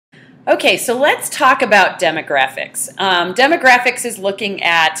Okay, so let's talk about demographics. Demographics is looking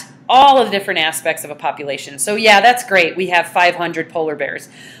at all of the different aspects of a population. So yeah, that's great. We have 500 polar bears.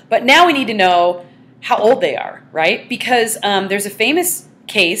 But now we need to know how old they are, right? Because there's a famous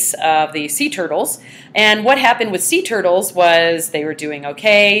case of the sea turtles. And what happened with sea turtles was they were doing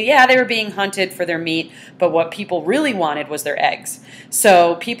okay. Yeah, they were being hunted for their meat, but what people really wanted was their eggs.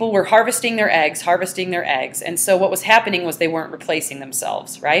 So people were harvesting their eggs. And so what was happening was they weren't replacing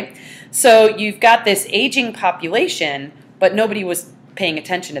themselves, right? So you've got this aging population, but nobody was paying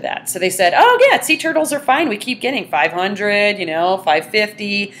attention to that. So they said, oh yeah, sea turtles are fine. We keep getting 500,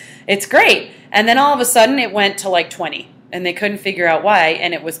 550. It's great. And then all of a sudden it went to like 20. And they couldn't figure out why,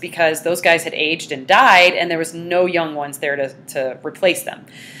 and it was because those guys had aged and died, and there was no young ones there to replace them.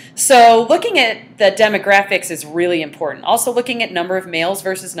 So looking at the demographics is really important. Also looking at number of males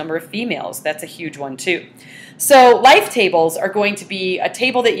versus number of females, that's a huge one too. So life tables are going to be a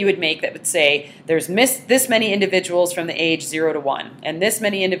table that you would make that would say there's this many individuals from the age 0 to 1 and this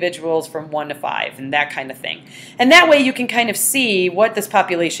many individuals from 1 to 5 and that kind of thing. And that way you can kind of see what this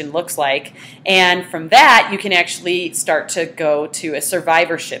population looks like, and from that you can actually start to go to a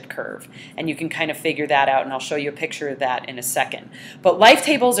survivorship curve, and you can kind of figure that out, and I'll show you a picture of that in a second. But life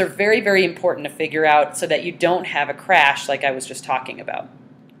tables are very, very important to figure out so that you don't have a crash like I was just talking about.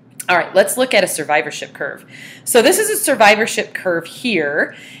 All right, let's look at a survivorship curve. So this is a survivorship curve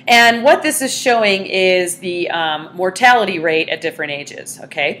here, and what this is showing is the mortality rate at different ages,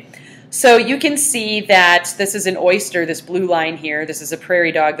 okay? So you can see that this is an oyster, this blue line here, this is a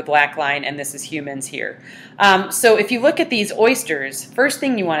prairie dog, the black line, and this is humans here. So if you look at these oysters, first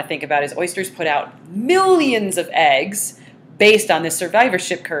thing you want to think about is oysters put out millions of eggs based on this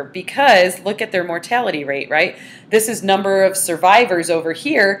survivorship curve, because look at their mortality rate, right? This is number of survivors over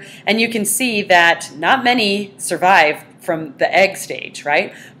here, and you can see that not many survive from the egg stage,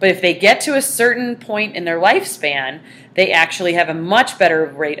 right? But if they get to a certain point in their lifespan, they actually have a much better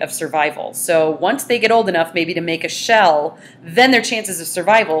rate of survival. So once they get old enough maybe to make a shell, then their chances of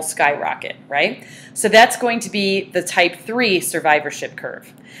survival skyrocket, right? So that's going to be the type 3 survivorship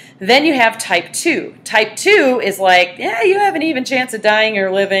curve. Then you have type 2. Type 2 is like, yeah, you have an even chance of dying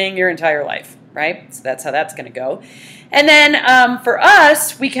or living your entire life, right? So that's how that's going to go. And then for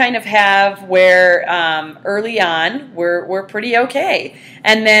us, we kind of have where early on we're pretty okay.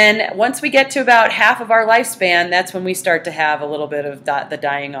 And then once we get to about half of our lifespan, that's when we start to have a little bit of the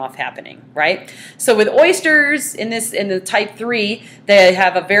dying off happening, right? So with oysters in the type 3, they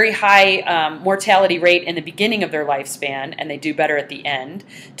have a very high mortality rate in the beginning of their lifespan, and they do better at the end.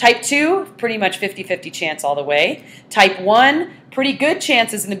 Type 2, pretty much 50-50 chance all the way. Type 1, pretty good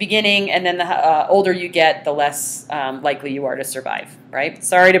chances in the beginning, and then the older you get, the less likely you are to survive, right?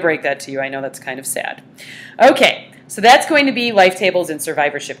 Sorry to break that to you. I know that's kind of sad. Okay, so that's going to be life tables and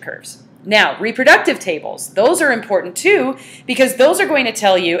survivorship curves. Now, reproductive tables. Those are important too, because those are going to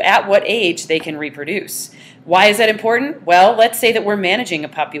tell you at what age they can reproduce. Why is that important? Well, let's say that we're managing a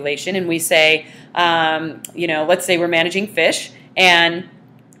population, and we say, let's say we're managing fish, and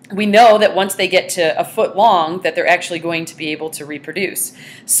we know that once they get to a foot long that they're actually going to be able to reproduce.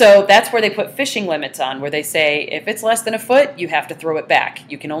 So that's where they put fishing limits on, where they say if it's less than a foot, you have to throw it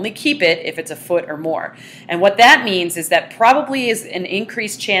back. You can only keep it if it's a foot or more. And what that means is that probably is an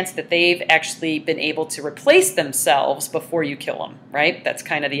increased chance that they've actually been able to replace themselves before you kill them, right? That's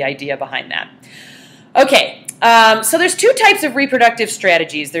kind of the idea behind that. Okay, so there's two types of reproductive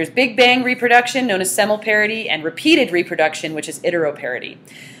strategies. There's Big Bang reproduction, known as semelparity, and repeated reproduction, which is iteroparity.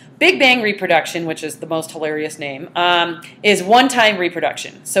 Big Bang reproduction, which is the most hilarious name, is one-time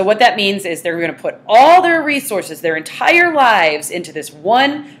reproduction. So what that means is they're going to put all their resources, their entire lives, into this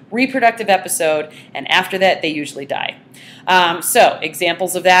one reproductive episode, and after that, they usually die. So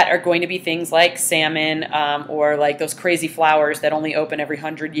examples of that are going to be things like salmon or like those crazy flowers that only open every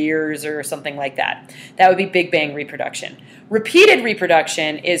 100 years or something like that. That would be Big Bang reproduction. Repeated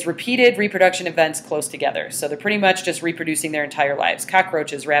reproduction is repeated reproduction events close together. So they're pretty much just reproducing their entire lives.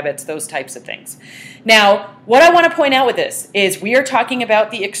 Cockroaches, rabbits, those types of things. Now, what I want to point out with this is we are talking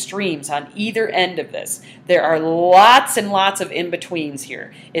about the extremes on either end of this. There are lots and lots of in-betweens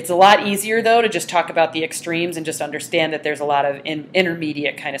here. It's a lot easier, though, to just talk about the extremes and just understand that there's a lot of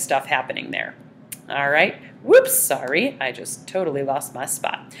intermediate kind of stuff happening there. All right. Whoops, sorry. I just totally lost my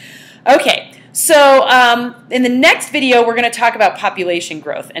spot. Okay, so in the next video, we're going to talk about population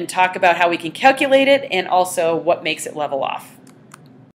growth and talk about how we can calculate it and also what makes it level off.